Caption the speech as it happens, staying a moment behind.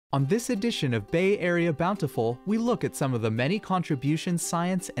On this edition of Bay Area Bountiful, we look at some of the many contributions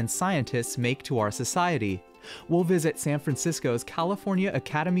science and scientists make to our society. We'll visit San Francisco's California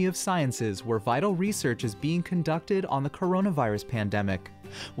Academy of Sciences, where vital research is being conducted on the coronavirus pandemic.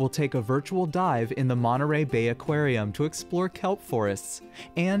 We'll take a virtual dive in the Monterey Bay Aquarium to explore kelp forests.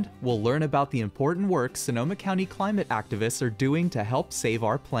 And we'll learn about the important work Sonoma County climate activists are doing to help save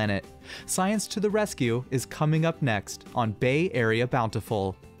our planet. Science to the Rescue is coming up next on Bay Area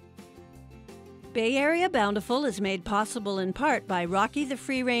Bountiful. Bay Area Bountiful is made possible in part by Rocky the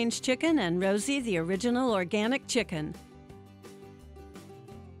free-range chicken and Rosie the original organic chicken.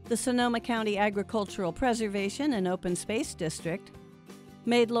 The Sonoma County Agricultural Preservation and Open Space District,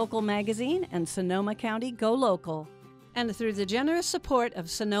 Made Local Magazine, and Sonoma County Go Local, and through the generous support of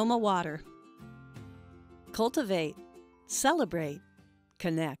Sonoma Water. Cultivate, celebrate,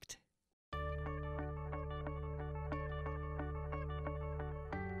 connect.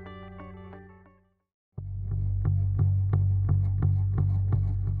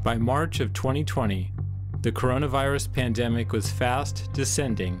 By March of 2020, the coronavirus pandemic was fast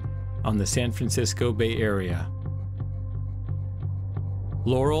descending on the San Francisco Bay Area.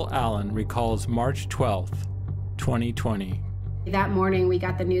 Laurel Allen recalls March 12th, 2020. That morning, we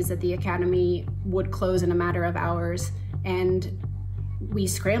got the news that the Academy would close in a matter of hours, and we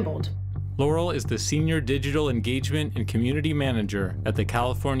scrambled. Laurel is the Senior Digital Engagement and Community Manager at the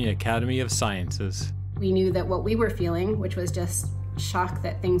California Academy of Sciences. We knew that what we were feeling, which was just shock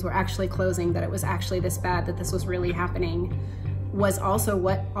that things were actually closing, that it was actually this bad, that this was really happening, was also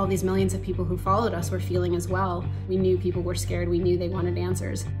what all these millions of people who followed us were feeling as well. We knew people were scared. We knew they wanted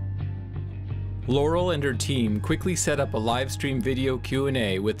answers. Laurel and her team quickly set up a live stream video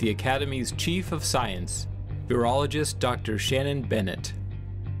Q&A with the Academy's Chief of Science, virologist Dr. Shannon Bennett.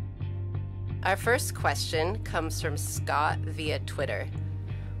 Our first question comes from Scott via Twitter.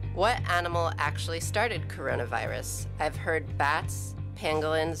 What animal actually started coronavirus? I've heard bats,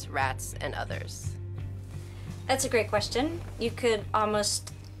 pangolins, rats, and others. That's a great question. You could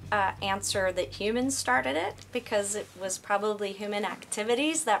almost answer that humans started it, because it was probably human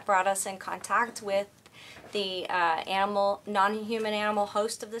activities that brought us in contact with the non-human animal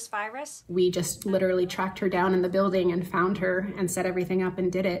host of this virus. We just literally tracked her down in the building and found her and set everything up and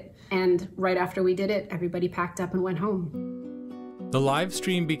did it. And right after we did it, everybody packed up and went home. The live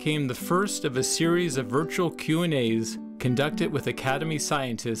stream became the first of a series of virtual Q&As conducted with Academy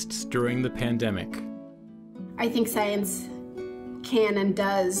scientists during the pandemic. I think science can and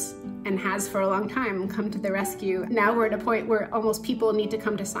does and has for a long time come to the rescue. Now we're at a point where almost people need to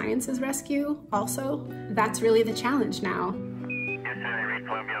come to science's rescue also. That's really the challenge now.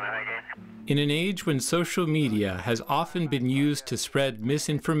 In an age when social media has often been used to spread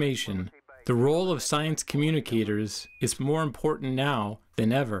misinformation, the role of science communicators is more important now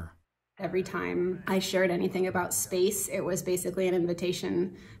than ever. Every time I shared anything about space, it was basically an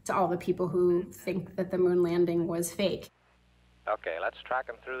invitation to all the people who think that the moon landing was fake. Okay, let's track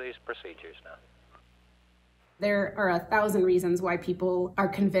them through these procedures now. There are 1,000 reasons why people are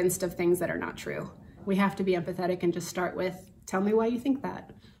convinced of things that are not true. We have to be empathetic and just start with, tell me why you think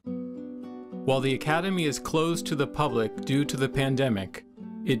that. While the Academy is closed to the public due to the pandemic,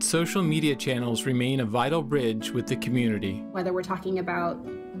 its social media channels remain a vital bridge with the community. Whether we're talking about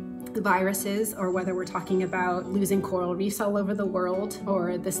viruses or whether we're talking about losing coral reefs all over the world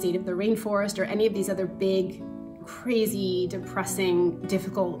or the state of the rainforest or any of these other big, crazy, depressing,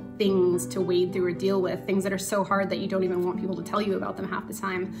 difficult things to wade through or deal with, things that are so hard that you don't even want people to tell you about them half the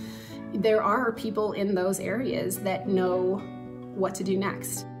time, there are people in those areas that know what to do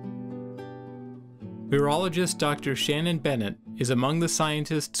next. Virologist Dr. Shannon Bennett is among the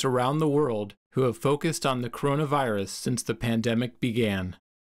scientists around the world who have focused on the coronavirus since the pandemic began.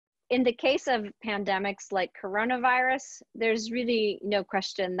 In the case of pandemics like coronavirus, there's really no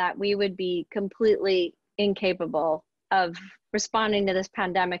question that we would be completely incapable of responding to this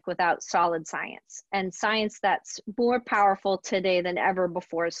pandemic without solid science, and science that's more powerful today than ever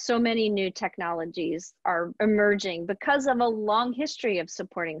before. So many new technologies are emerging because of a long history of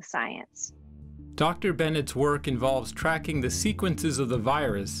supporting science. Dr. Bennett's work involves tracking the sequences of the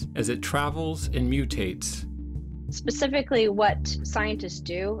virus as it travels and mutates. Specifically, what scientists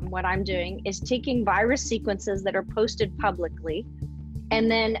do, and what I'm doing, is taking virus sequences that are posted publicly and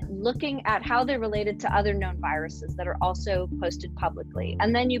then looking at how they're related to other known viruses that are also posted publicly.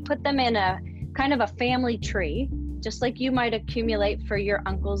 And then you put them in a kind of a family tree, just like you might accumulate for your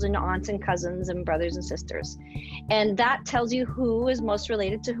uncles and aunts and cousins and brothers and sisters. And that tells you who is most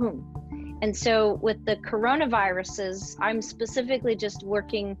related to whom. And so with the coronaviruses, I'm specifically just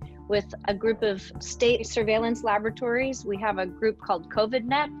working with a group of state surveillance laboratories. We have a group called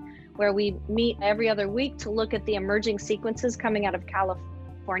COVIDNet, where we meet every other week to look at the emerging sequences coming out of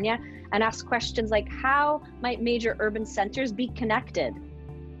California and ask questions like, how might major urban centers be connected?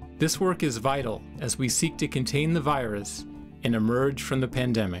 This work is vital as we seek to contain the virus and emerge from the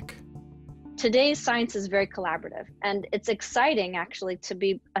pandemic. Today's science is very collaborative, and it's exciting actually to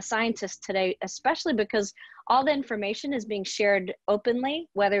be a scientist today, especially because all the information is being shared openly,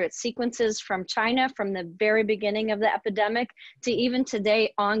 whether it's sequences from China from the very beginning of the epidemic to even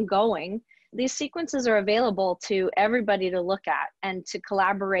today ongoing. These sequences are available to everybody to look at and to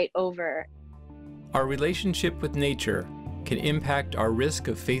collaborate over. Our relationship with nature can impact our risk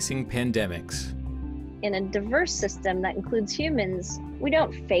of facing pandemics. In a diverse system that includes humans, we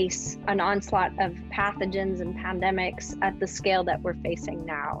don't face an onslaught of pathogens and pandemics at the scale that we're facing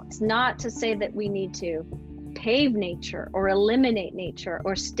now. It's not to say that we need to pave nature or eliminate nature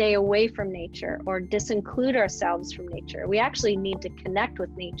or stay away from nature or disinclude ourselves from nature. We actually need to connect with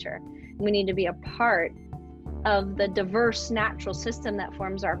nature. We need to be a part of the diverse natural system that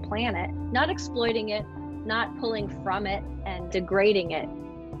forms our planet, not exploiting it, not pulling from it and degrading it.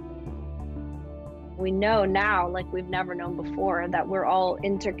 We know now, like we've never known before, that we're all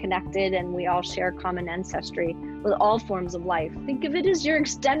interconnected and we all share common ancestry with all forms of life. Think of it as your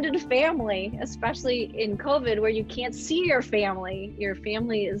extended family, especially in COVID where you can't see your family. Your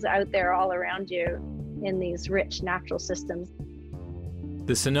family is out there all around you in these rich natural systems.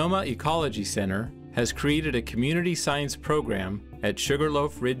 The Sonoma Ecology Center has created a community science program at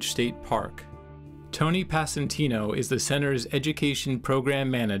Sugarloaf Ridge State Park. Tony Passantino is the center's education program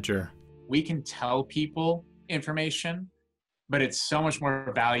manager. We can tell people information, but it's so much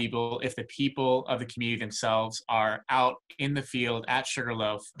more valuable if the people of the community themselves are out in the field at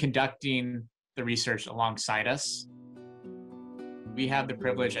Sugarloaf conducting the research alongside us. We have the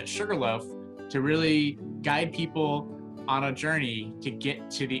privilege at Sugarloaf to really guide people on a journey to get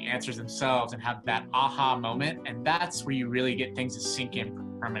to the answers themselves and have that aha moment. And that's where you really get things to sink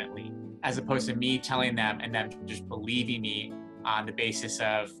in permanently, as opposed to me telling them and them just believing me on the basis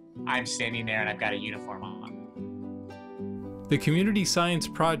of I'm standing there and I've got a uniform on. The Community Science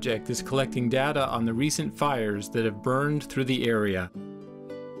Project is collecting data on the recent fires that have burned through the area.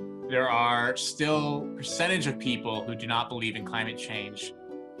 There are still a percentage of people who do not believe in climate change.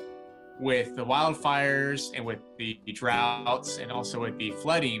 With the wildfires and with the droughts and also with the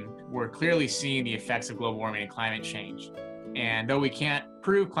flooding, we're clearly seeing the effects of global warming and climate change. And though we can't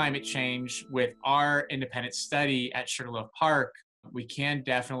prove climate change with our independent study at Sugarloaf Park, we can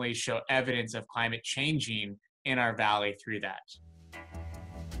definitely show evidence of climate changing in our valley through that.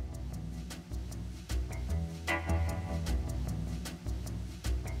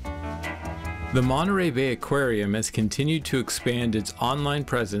 The Monterey Bay Aquarium has continued to expand its online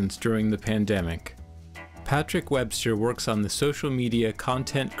presence during the pandemic. Patrick Webster works on the social media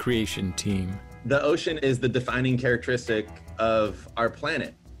content creation team. The ocean is the defining characteristic of our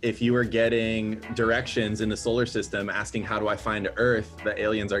planet. If you are getting directions in the solar system asking, how do I find Earth? The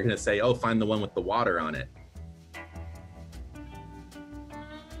aliens are going to say, oh, find the one with the water on it.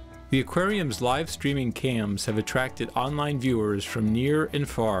 The aquarium's live streaming cams have attracted online viewers from near and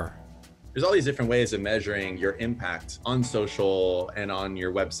far. There's all these different ways of measuring your impact on social and on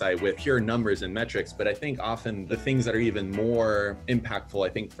your website with pure numbers and metrics. But I think often the things that are even more impactful, I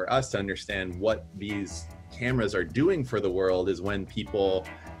think, for us to understand what these cameras are doing for the world is when people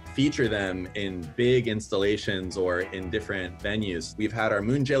feature them in big installations or in different venues. We've had our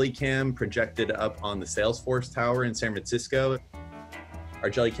moon jelly cam projected up on the Salesforce Tower in San Francisco. Our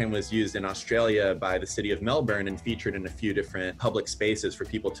jelly cam was used in Australia by the city of Melbourne and featured in a few different public spaces for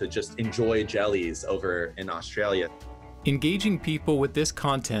people to just enjoy jellies over in Australia. Engaging people with this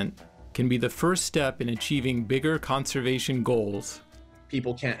content can be the first step in achieving bigger conservation goals.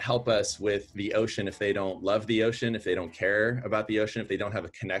 People can't help us with the ocean if they don't love the ocean, if they don't care about the ocean, if they don't have a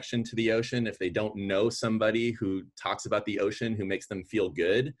connection to the ocean, if they don't know somebody who talks about the ocean, who makes them feel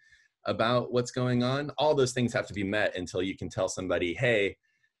good about what's going on. All those things have to be met until you can tell somebody, hey,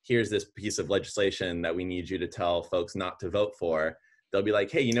 here's this piece of legislation that we need you to tell folks not to vote for. They'll be like,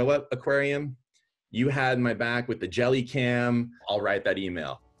 hey, you know what, aquarium? You had my back with the jelly cam. I'll write that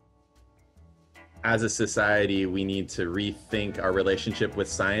email. As a society, we need to rethink our relationship with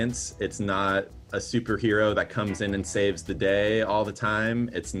science. It's not a superhero that comes in and saves the day all the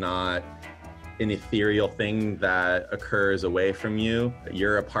time. It's not an ethereal thing that occurs away from you.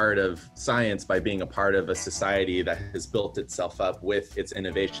 You're a part of science by being a part of a society that has built itself up with its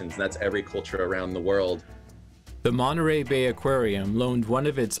innovations. And that's every culture around the world. The Monterey Bay Aquarium loaned one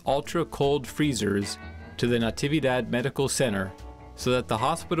of its ultra-cold freezers to the Natividad Medical Center so that the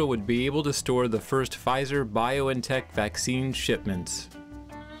hospital would be able to store the first Pfizer BioNTech vaccine shipments.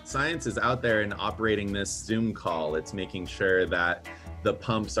 Science is out there and operating this Zoom call. It's making sure that the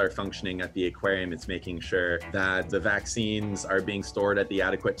pumps are functioning at the aquarium. It's making sure that the vaccines are being stored at the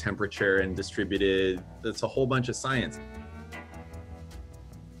adequate temperature and distributed. It's a whole bunch of science.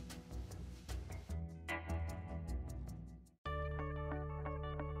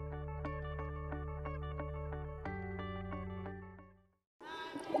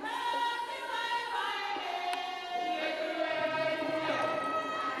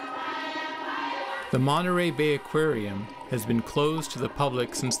 The Monterey Bay Aquarium has been closed to the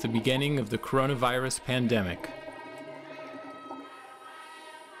public since the beginning of the coronavirus pandemic.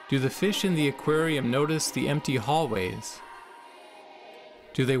 Do the fish in the aquarium notice the empty hallways?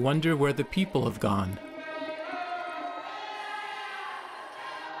 Do they wonder where the people have gone?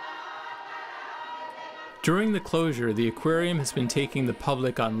 During the closure, the aquarium has been taking the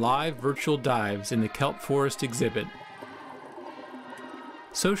public on live virtual dives in the kelp forest exhibit.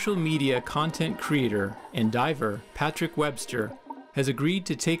 Social media content creator and diver Patrick Webster has agreed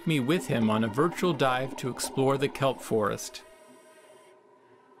to take me with him on a virtual dive to explore the kelp forest.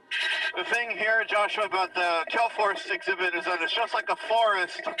 The thing here, Joshua, about the kelp forest exhibit is that it's just like a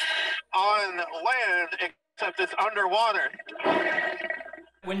forest on land, except it's underwater.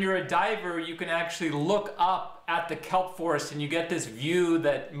 When you're a diver, you can actually look up at the kelp forest and you get this view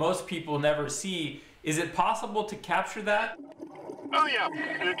that most people never see. Is it possible to capture that? Oh yeah,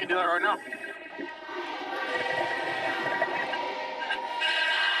 we can do that right now.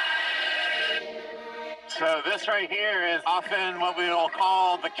 So this right here is often what we will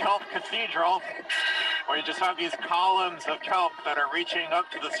call the kelp cathedral, where you just have these columns of kelp that are reaching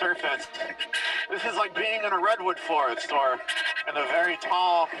up to the surface. This is like being in a redwood forest or in a very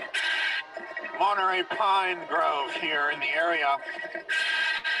tall Monterey pine grove here in the area.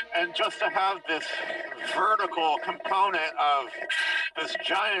 And just to have this vertical component of this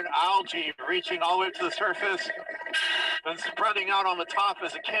giant algae reaching all the way to the surface, then spreading out on the top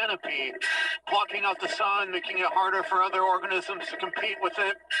as a canopy, blocking out the sun, making it harder for other organisms to compete with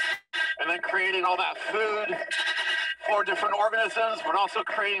it, and then creating all that food for different organisms, but also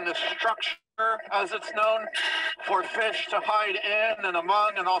creating the structure, as it's known, for fish to hide in and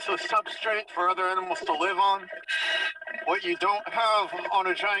among, and also substrate for other animals to live on. What you don't have on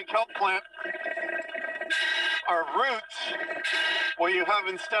a giant kelp plant are roots. What you have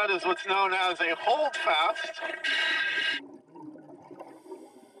instead is what's known as a holdfast.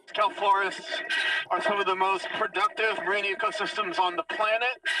 Kelp forests are some of the most productive marine ecosystems on the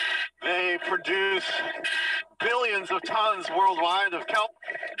planet. They produce billions of tons worldwide of kelp,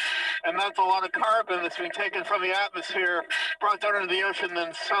 and that's a lot of carbon that's being taken from the atmosphere, brought down into the ocean,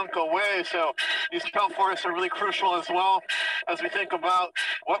 then sunk away. So these kelp forests are really crucial as well as we think about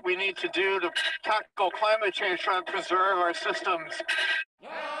what we need to do to tackle climate change, try and preserve our systems.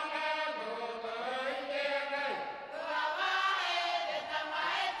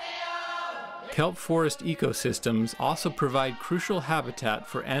 Kelp forest ecosystems also provide crucial habitat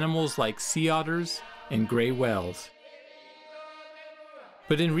for animals like sea otters and gray whales.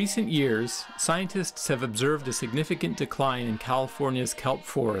 But in recent years, scientists have observed a significant decline in California's kelp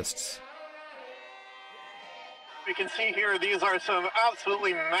forests. We can see here, these are some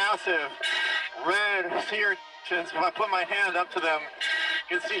absolutely massive red sea urchins. If I put my hand up to them,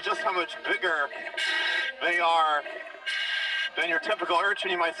 you can see just how much bigger they are than your typical urchin.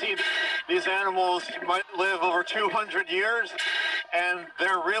 You might see these animals might live over 200 years, and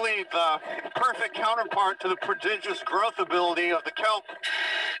they're really the perfect counterpart to the prodigious growth ability of the kelp.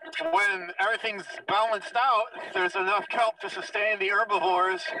 When everything's balanced out, there's enough kelp to sustain the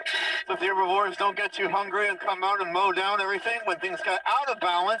herbivores, so if the herbivores don't get too hungry and come out and mow down everything. When things get out of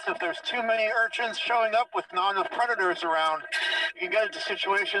balance, if there's too many urchins showing up with not enough predators around, you can get into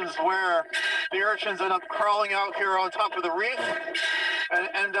situations where the urchins end up crawling out here on top of the reef and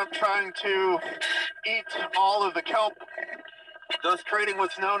end up trying to eat all of the kelp, thus creating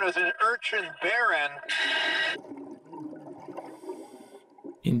what's known as an urchin barren.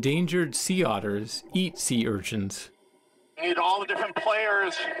 Endangered sea otters eat sea urchins. You need all the different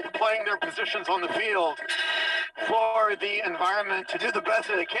players playing their positions on the field for the environment to do the best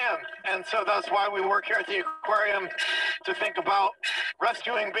that it can. And so that's why we work here at the aquarium to think about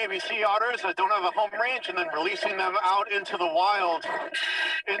rescuing baby sea otters that don't have a home range and then releasing them out into the wild,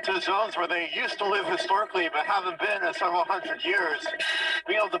 into zones where they used to live historically but haven't been in several hundred years.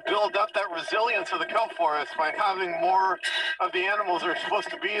 Being able to build up that resilience of the kelp forest by having more of the animals that are supposed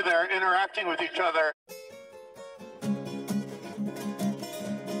to be there interacting with each other.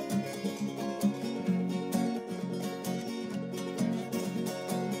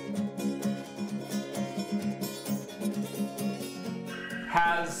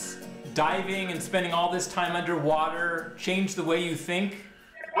 Has diving and spending all this time underwater changed the way you think?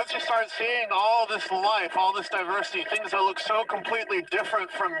 Once you start seeing all this life, all this diversity, things that look so completely different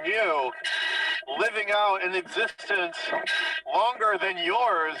from you, living out an existence longer than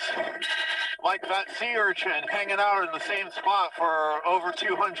yours, like that sea urchin hanging out in the same spot for over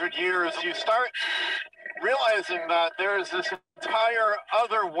 200 years, you start realizing that there is this entire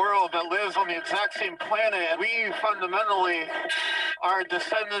other world that lives on the exact same planet. And we fundamentally are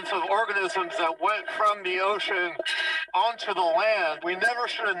descendants of organisms that went from the ocean onto the land. We never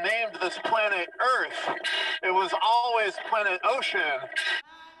should have named this planet Earth. It was always planet Ocean.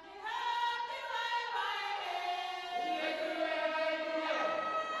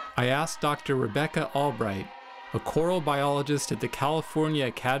 I asked Dr. Rebecca Albright, a coral biologist at the California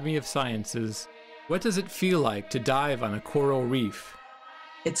Academy of Sciences, what does it feel like to dive on a coral reef?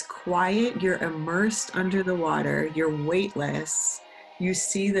 It's quiet, you're immersed under the water, you're weightless, you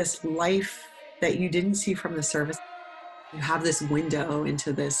see this life that you didn't see from the surface. You have this window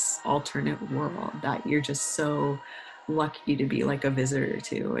into this alternate world that you're just so lucky to be like a visitor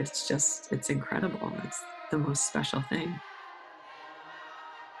to. It's incredible. It's the most special thing.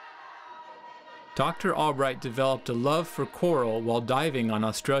 Dr. Albright developed a love for coral while diving on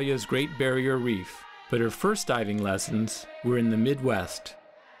Australia's Great Barrier Reef, but her first diving lessons were in the Midwest.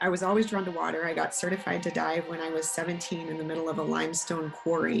 I was always drawn to water. I got certified to dive when I was 17 in the middle of a limestone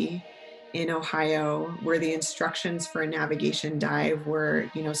quarry in Ohio, where the instructions for a navigation dive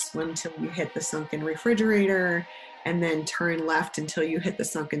were, swim till you hit the sunken refrigerator and then turn left until you hit the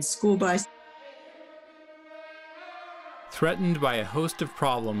sunken school bus. Threatened by a host of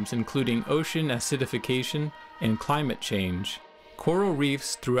problems, including ocean acidification and climate change, coral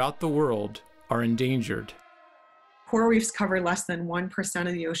reefs throughout the world are endangered. Coral reefs cover less than 1%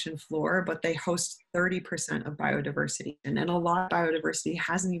 of the ocean floor, but they host 30% of biodiversity. And a lot of biodiversity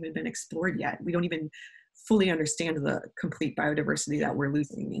hasn't even been explored yet. We don't even fully understand the complete biodiversity that we're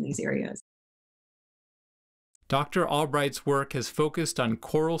losing in these areas. Dr. Albright's work has focused on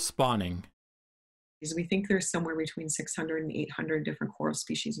coral spawning. We think there's somewhere between 600 and 800 different coral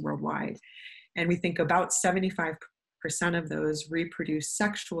species worldwide. And we think about 75% of those reproduce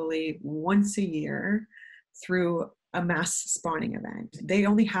sexually once a year through a mass spawning event. They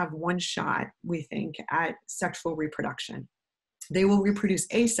only have one shot, we think, at sexual reproduction. They will reproduce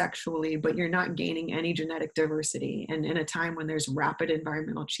asexually, but you're not gaining any genetic diversity. And in a time when there's rapid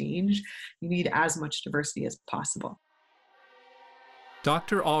environmental change, you need as much diversity as possible.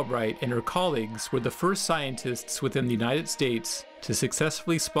 Dr. Albright and her colleagues were the first scientists within the United States to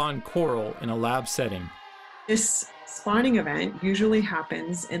successfully spawn coral in a lab setting. This spawning event usually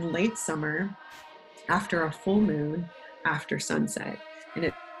happens in late summer, after a full moon, after sunset. And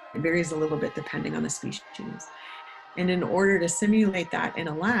it varies a little bit depending on the species. And in order to simulate that in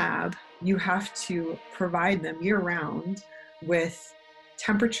a lab, you have to provide them year-round with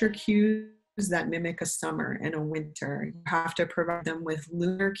temperature cues that mimic a summer and a winter. You have to provide them with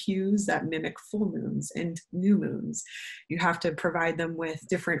lunar cues that mimic full moons and new moons. You have to provide them with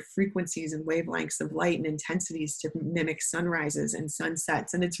different frequencies and wavelengths of light and intensities to mimic sunrises and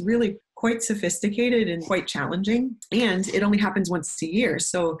sunsets. And it's really quite sophisticated and quite challenging. And it only happens once a year.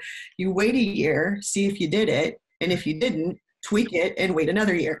 So you wait a year, see if you did it. And if you didn't, tweak it and wait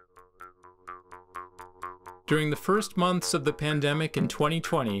another year. During the first months of the pandemic in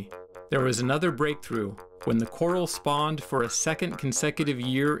 2020, there was another breakthrough when the coral spawned for a second consecutive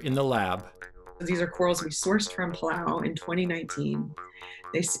year in the lab. These are corals we sourced from Palau in 2019.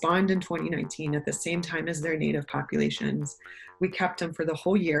 They spawned in 2019 at the same time as their native populations. We kept them for the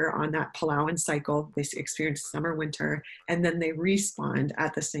whole year on that Palauan cycle. They experienced summer, winter, and then they respawned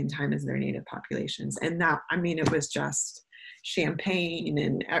at the same time as their native populations. And that, it was just champagne,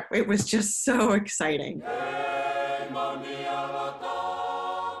 and it was just so exciting.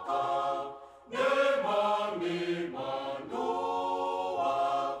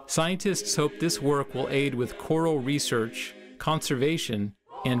 Scientists hope this work will aid with coral research, conservation,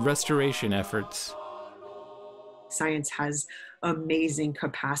 and restoration efforts. Science has amazing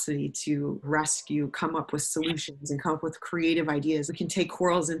capacity to rescue, come up with solutions, and come up with creative ideas. We can take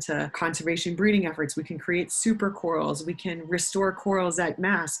corals into conservation breeding efforts. We can create super corals. We can restore corals at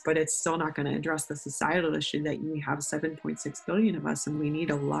mass, but it's still not going to address the societal issue that we have 7.6 billion of us, and we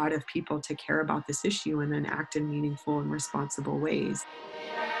need a lot of people to care about this issue and then act in meaningful and responsible ways.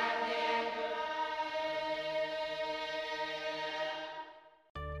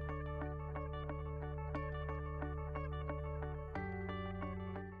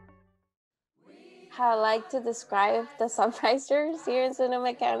 How I like to describe the sunrisers here in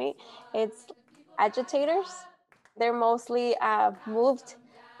Sonoma County, it's agitators. They're mostly moved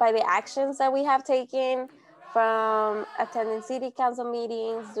by the actions that we have taken, from attending city council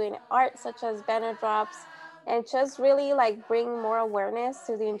meetings, doing art such as banner drops, and just really like bring more awareness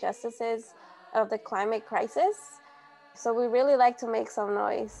to the injustices of the climate crisis. So we really like to make some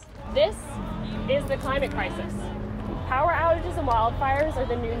noise. This is the climate crisis. Power outages and wildfires are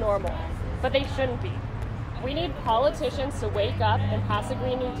the new normal, but they shouldn't be. We need politicians to wake up and pass a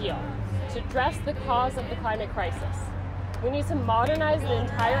Green New Deal to address the cause of the climate crisis. We need to modernize the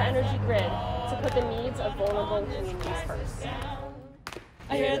entire energy grid to put the needs of vulnerable communities first.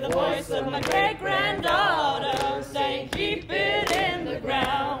 I hear the voice of my great-granddaughter saying, keep it in the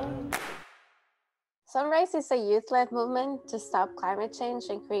ground. Sunrise is a youth-led movement to stop climate change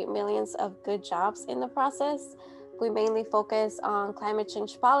and create millions of good jobs in the process. We mainly focus on climate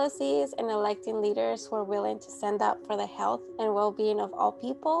change policies and electing leaders who are willing to stand up for the health and well-being of all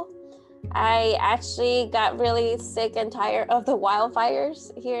people. I actually got really sick and tired of the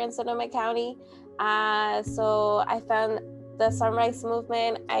wildfires here in Sonoma County. So I found the Sunrise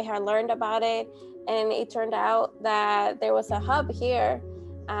movement. I had learned about it, and it turned out that there was a hub here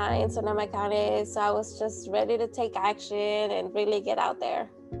in Sonoma County. So I was just ready to take action and really get out there.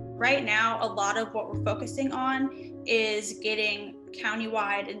 Right now, a lot of what we're focusing on is getting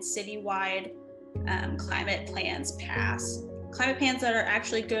countywide and citywide climate plans passed. Climate plans that are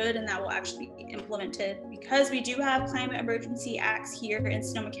actually good and that will actually be implemented, because we do have climate emergency acts here in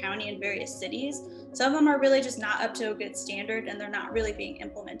Sonoma County in various cities. Some of them are really just not up to a good standard and they're not really being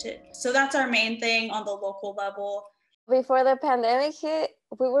implemented. So that's our main thing on the local level. Before the pandemic hit,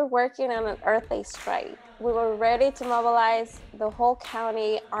 we were working on an Earth Day strike. We were ready to mobilize the whole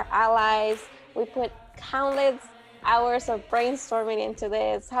county, our allies. We put countless hours of brainstorming into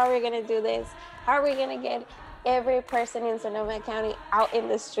this. How are we gonna do this? How are we gonna get every person in Sonoma County out in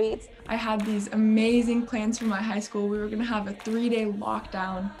the streets? I had these amazing plans for my high school. We were gonna have a 3-day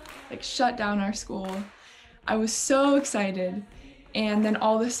lockdown, like shut down our school. I was so excited. And then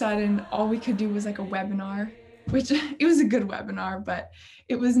all of a sudden, all we could do was like a webinar, which it was a good webinar, but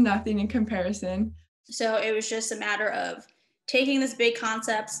it was nothing in comparison. So it was just a matter of taking this big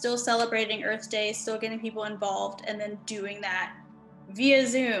concept, still celebrating Earth Day, still getting people involved, and then doing that via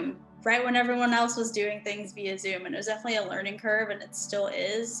Zoom, right when everyone else was doing things via Zoom. And it was definitely a learning curve, and it still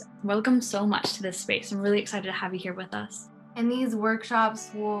is. Welcome so much to this space. I'm really excited to have you here with us. And these workshops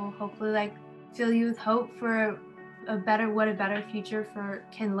will hopefully fill you with hope for what a better future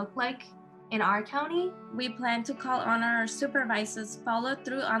can look like in our county. We plan to call on our supervisors follow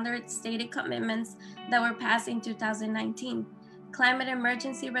through on their stated commitments that were passed in 2019. Climate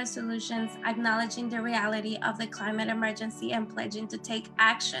emergency resolutions acknowledging the reality of the climate emergency and pledging to take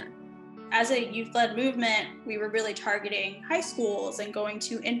action. As a youth-led movement, we were really targeting high schools and going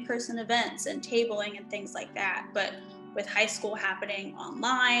to in-person events and tabling and things like that. But with high school happening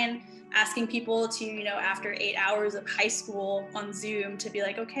online, asking people to, after 8 hours of high school on Zoom to be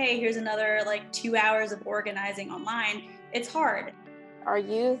like, okay, here's another 2 hours of organizing online, it's hard. Our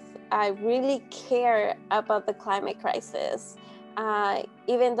youth really care about the climate crisis.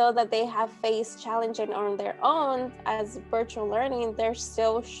 Even though that they have faced challenges on their own as virtual learning, they're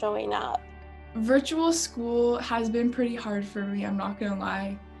still showing up. Virtual school has been pretty hard for me, I'm not gonna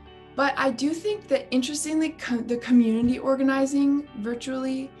lie. But I do think that, interestingly, the community organizing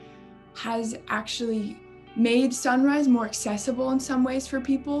virtually has actually made Sunrise more accessible in some ways for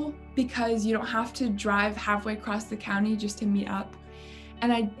people, because you don't have to drive halfway across the county just to meet up.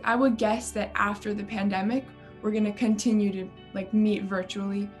 And I would guess that after the pandemic, we're gonna continue to meet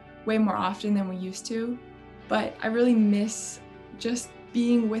virtually way more often than we used to. But I really miss just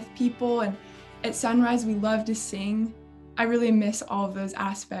being with people, and at Sunrise, we love to sing. I really miss all of those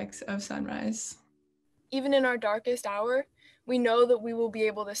aspects of Sunrise. Even in our darkest hour, we know that we will be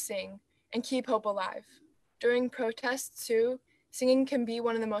able to sing and keep hope alive. During protests too, singing can be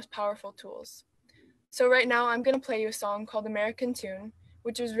one of the most powerful tools. So right now I'm gonna play you a song called American Tune,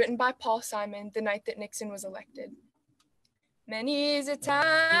 which was written by Paul Simon the night that Nixon was elected. Many's a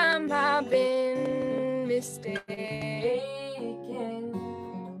time I've been mistaken,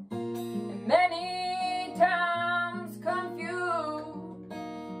 and many times confused.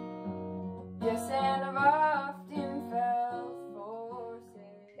 Yes, and I've often felt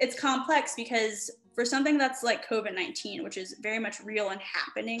forsaken. It's complex because for something that's like COVID-19, which is very much real and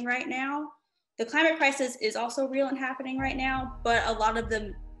happening right now, the climate crisis is also real and happening right now, but a lot of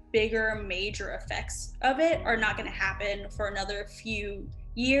the bigger major effects of it are not going to happen for another few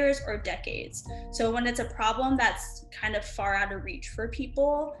years or decades. So when it's a problem that's kind of far out of reach for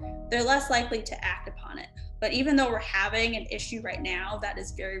people, they're less likely to act upon it. But even though we're having an issue right now that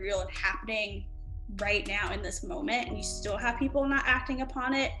is very real and happening right now in this moment, and you still have people not acting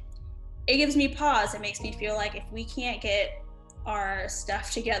upon it, it gives me pause. It makes me feel like if we can't get our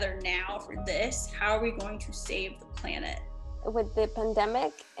stuff together now for this, how are we going to save the planet? With the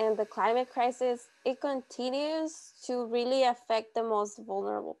pandemic and the climate crisis, it continues to really affect the most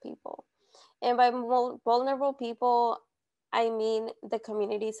vulnerable people. And by vulnerable people, I mean the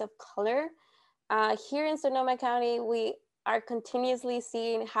communities of color. Here in Sonoma County, we are continuously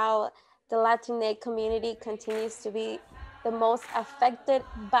seeing how the Latinx community continues to be the most affected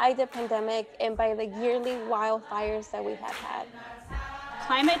by the pandemic and by the yearly wildfires that we have had.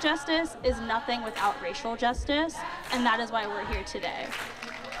 Climate justice is nothing without racial justice, and that is why we're here today.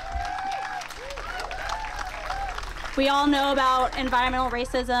 We all know about environmental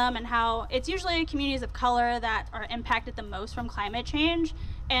racism and how it's usually communities of color that are impacted the most from climate change,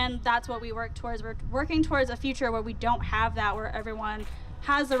 and that's what we work towards. We're working towards a future where we don't have that, where everyone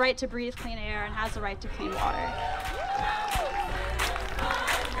has the right to breathe clean air and has the right to clean water.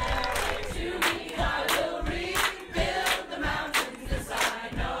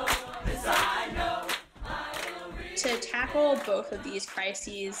 To tackle both of these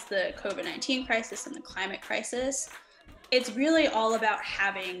crises, the COVID-19 crisis and the climate crisis, it's really all about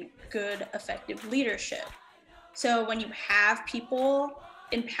having good, effective leadership. So when you have people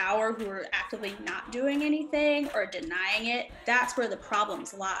in power who are actively not doing anything or denying it, that's where the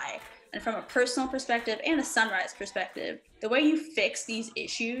problems lie. And from a personal perspective and a Sunrise perspective, the way you fix these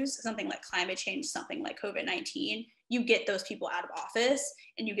issues, something like climate change, something like COVID-19, you get those people out of office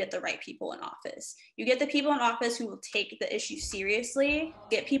and you get the right people in office. You get the people in office who will take the issue seriously,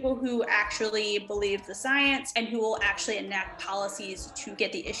 get people who actually believe the science and who will actually enact policies to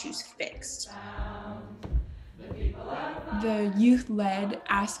get the issues fixed. The youth-led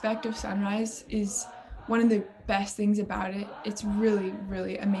aspect of Sunrise is one of the best things about it. It's really,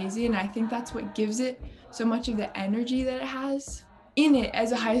 really amazing, and I think that's what gives it so much of the energy that it has. In it,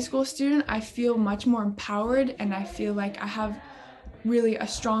 as a high school student, I feel much more empowered, and I feel like I have really a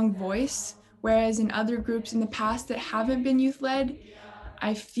strong voice, whereas in other groups in the past that haven't been youth-led,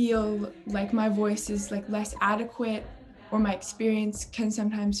 I feel like my voice is like less adequate, or my experience can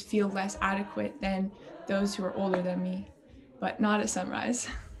sometimes feel less adequate than those who are older than me, but not at Sunrise.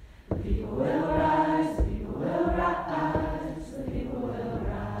 The people will rise, the people will rise, the people will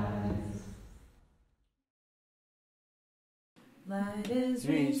rise. Light is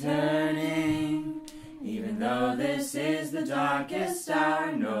returning, even though this is the darkest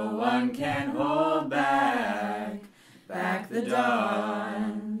hour, no one can hold back the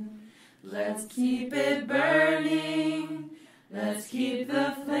dawn. Let's keep it burning, let's keep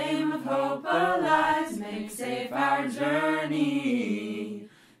the flame of hope alive, make safe our journey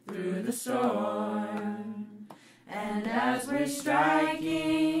through the storm. And as we're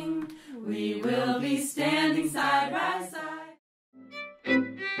striking, we will be standing side by side.